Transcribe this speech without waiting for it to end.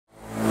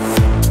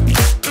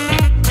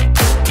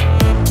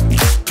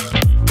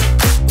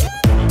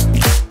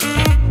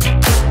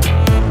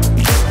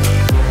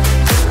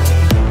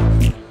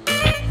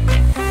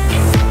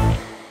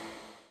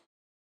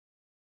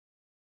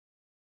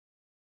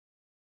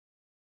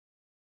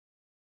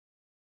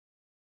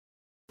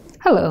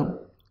Hello,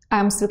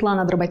 I'm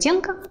Svetlana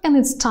Drobatenko and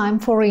it's time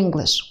for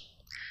English.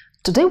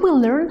 Today we'll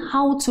learn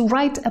how to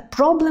write a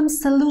problem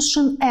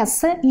solution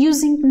essay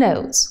using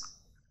notes.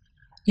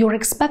 You're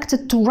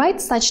expected to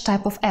write such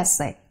type of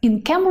essay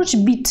in Cambridge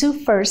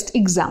B2 first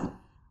exam.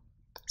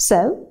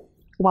 So,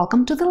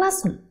 welcome to the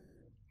lesson.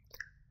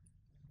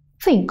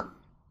 Think,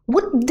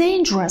 what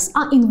dangers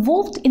are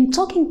involved in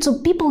talking to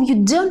people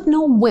you don't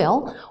know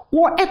well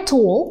or at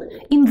all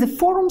in the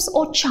forums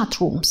or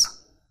chat rooms?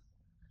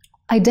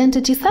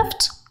 Identity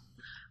theft,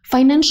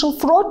 financial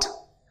fraud,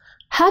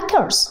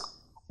 hackers,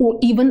 or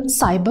even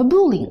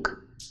cyberbullying.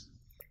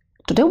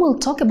 Today we'll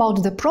talk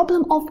about the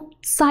problem of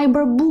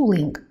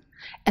cyberbullying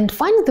and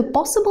find the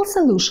possible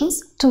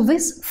solutions to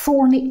this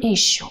thorny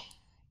issue.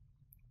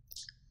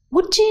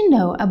 What do you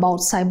know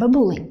about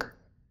cyberbullying?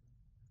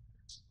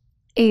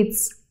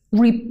 It's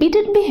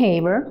repeated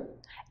behavior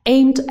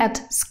aimed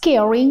at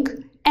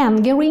scaring,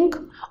 angering,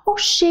 or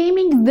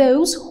shaming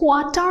those who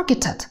are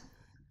targeted.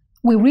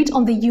 We read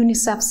on the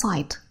UNICEF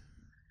site.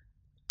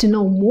 To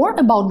know more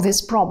about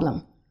this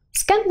problem,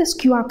 scan this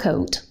QR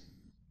code.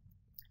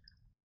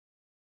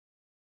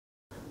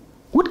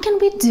 What can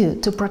we do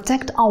to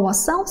protect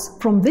ourselves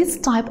from this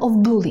type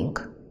of bullying?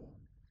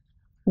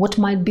 What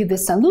might be the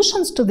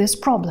solutions to this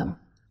problem?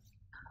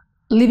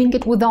 Leaving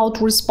it without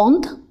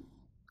response?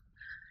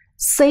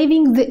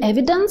 Saving the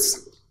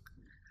evidence?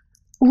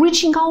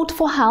 Reaching out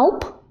for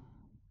help?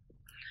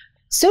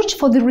 Search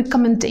for the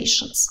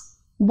recommendations.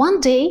 One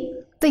day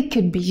they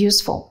could be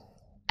useful.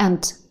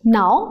 And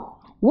now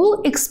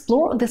we'll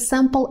explore the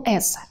sample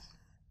essay.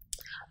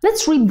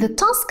 Let's read the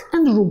task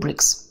and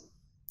rubrics.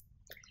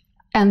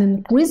 An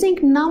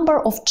increasing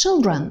number of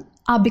children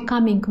are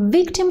becoming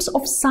victims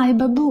of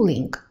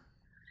cyberbullying.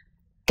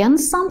 Can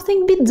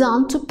something be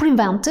done to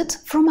prevent it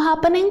from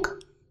happening?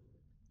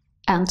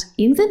 And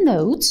in the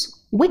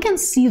notes, we can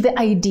see the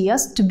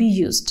ideas to be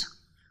used: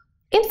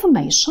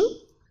 information,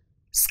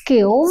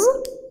 skills,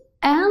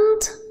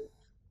 and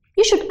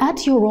you should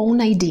add your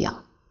own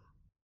idea.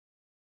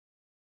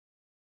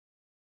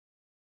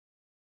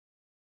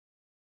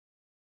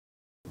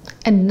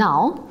 And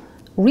now,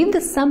 read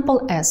the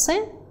sample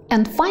essay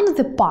and find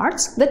the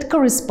parts that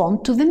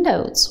correspond to the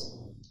notes.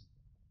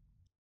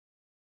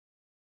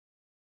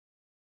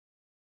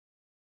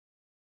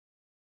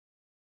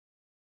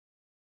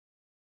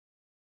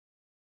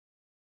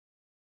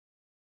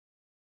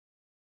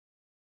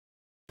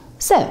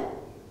 So,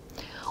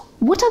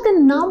 what are the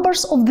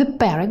numbers of the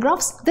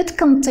paragraphs that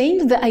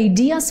contain the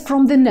ideas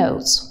from the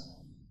notes?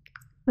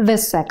 The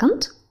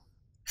second,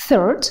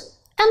 third,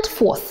 and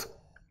fourth.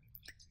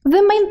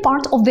 The main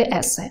part of the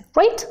essay,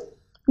 right?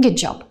 Good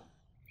job.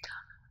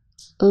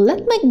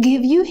 Let me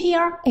give you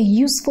here a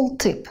useful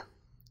tip.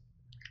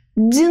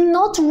 Do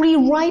not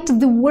rewrite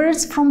the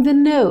words from the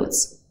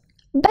notes.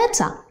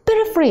 Better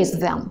paraphrase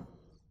them.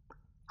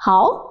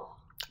 How?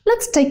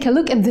 Let's take a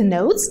look at the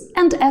notes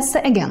and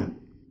essay again.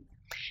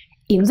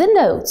 In the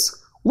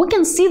notes, we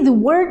can see the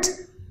word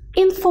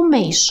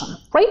information,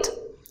 right?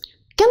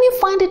 Can you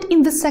find it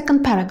in the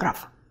second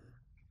paragraph?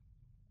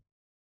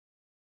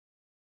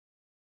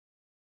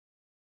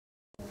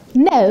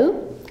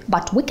 No,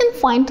 but we can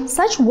find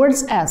such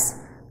words as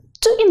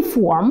to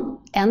inform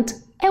and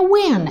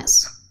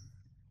awareness.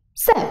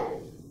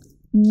 So,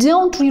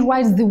 don't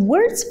rewrite the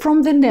words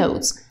from the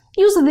notes.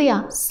 Use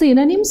their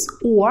synonyms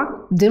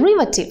or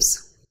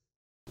derivatives.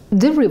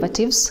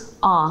 Derivatives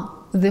are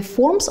the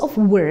forms of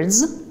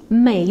words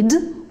made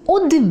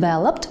or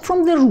developed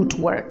from the root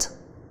word.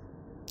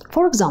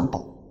 For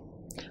example,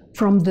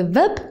 from the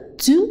verb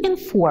to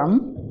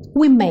inform,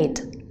 we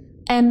made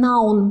a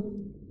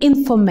noun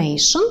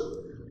information,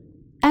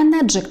 an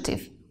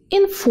adjective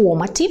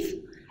informative,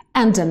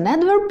 and an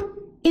adverb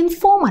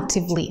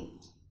informatively.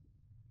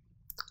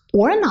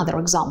 Or another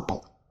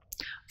example,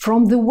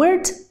 from the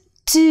word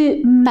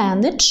to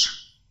manage,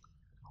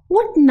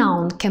 what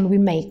noun can we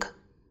make?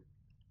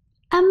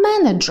 A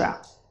manager,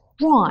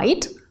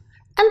 right?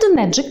 And an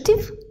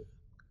adjective?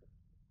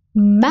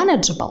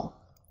 Manageable.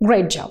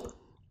 Great job.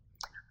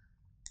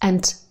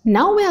 And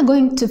now we are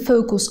going to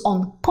focus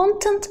on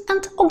content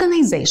and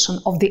organization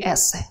of the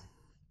essay.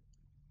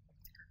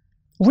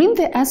 Read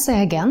the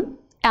essay again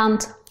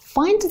and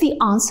find the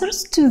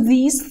answers to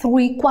these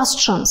three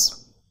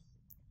questions.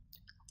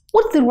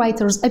 What's the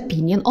writer's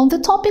opinion on the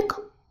topic?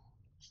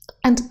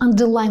 And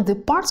underline the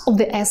parts of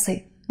the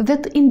essay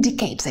that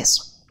indicate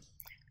this.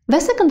 The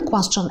second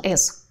question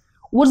is,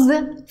 what's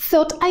the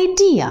third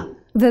idea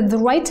that the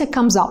writer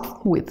comes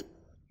up with?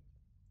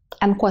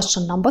 And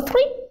question number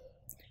 3,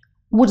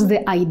 what's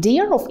the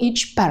idea of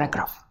each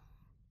paragraph?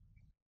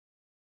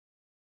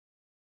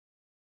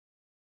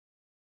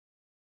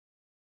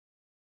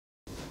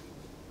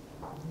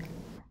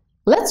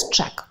 Let's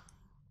check.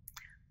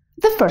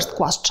 The first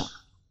question.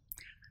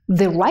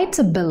 The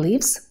writer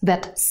believes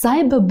that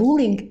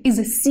cyberbullying is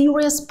a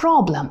serious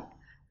problem,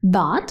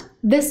 but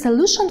the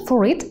solution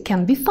for it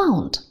can be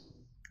found.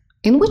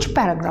 In which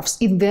paragraphs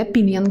is the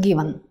opinion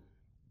given?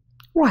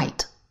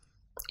 Right,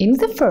 in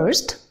the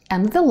first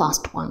and the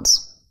last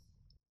ones.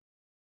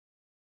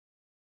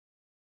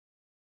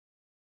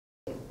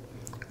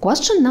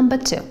 Question number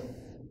 2.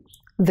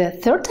 The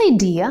third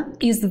idea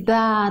is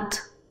that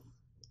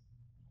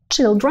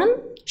children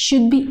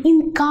should be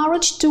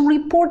encouraged to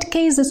report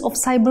cases of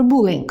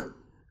cyberbullying,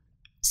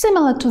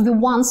 similar to the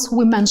ones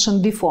we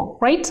mentioned before,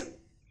 right?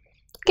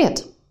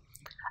 Good.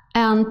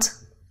 And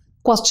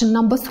question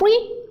number 3,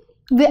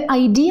 the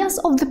ideas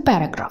of the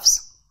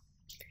paragraphs.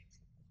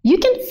 You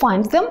can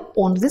find them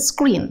on the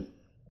screen.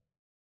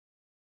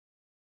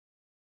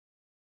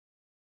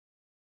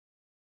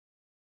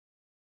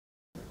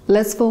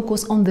 Let's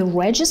focus on the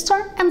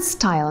register and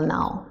style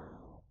now.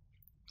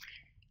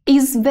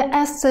 Is the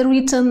essay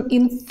written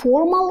in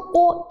formal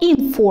or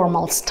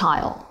informal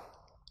style?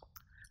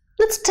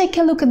 Let's take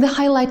a look at the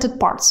highlighted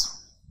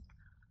parts.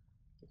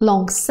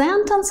 Long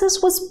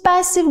sentences with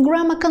passive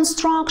grammar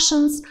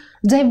constructions,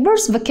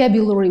 diverse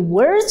vocabulary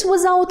words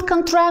without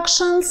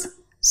contractions.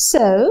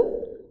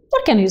 So,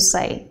 what can you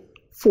say?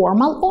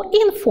 Formal or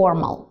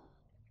informal?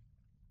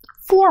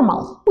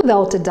 Formal,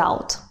 without a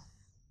doubt.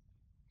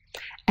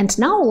 And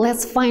now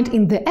let's find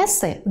in the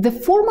essay the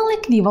formal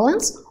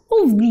equivalents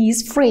of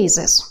these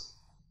phrases.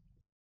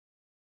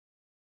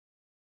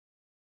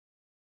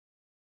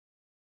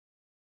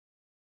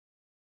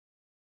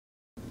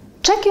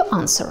 Check your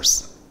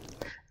answers.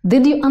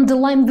 Did you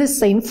underline the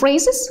same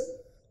phrases?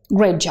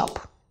 Great job!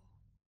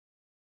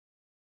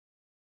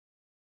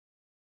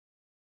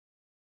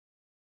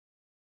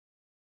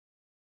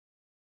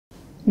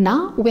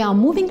 Now we are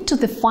moving to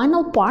the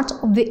final part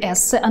of the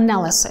essay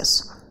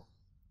analysis.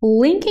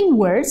 Linking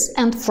words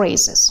and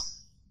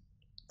phrases.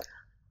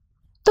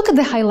 Look at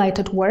the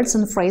highlighted words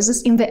and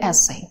phrases in the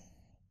essay.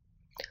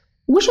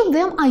 Which of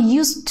them are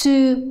used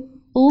to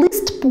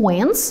list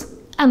points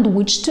and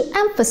which to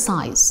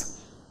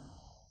emphasize?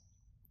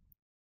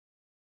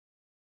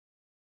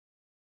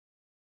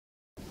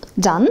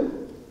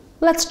 Done?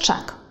 Let's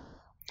check.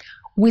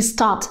 We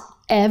start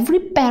every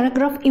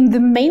paragraph in the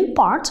main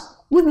part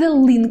with the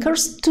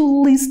linkers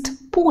to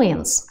list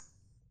points.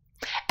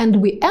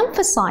 And we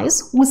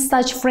emphasize with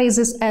such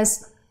phrases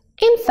as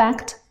in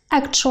fact,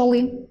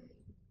 actually.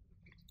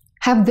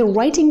 Have the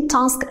writing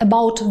task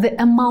about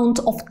the amount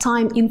of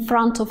time in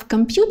front of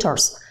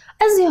computers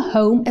as your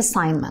home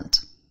assignment.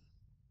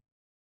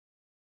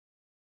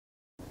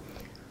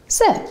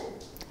 So,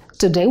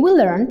 today we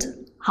learned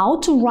how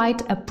to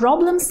write a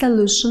problem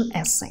solution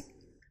essay.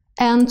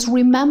 And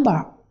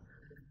remember,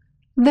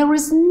 there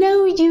is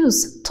no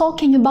use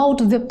talking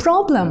about the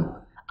problem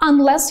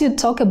unless you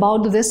talk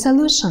about the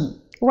solution.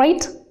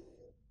 Right?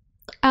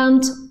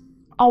 And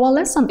our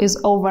lesson is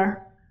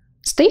over.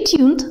 Stay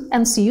tuned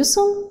and see you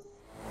soon!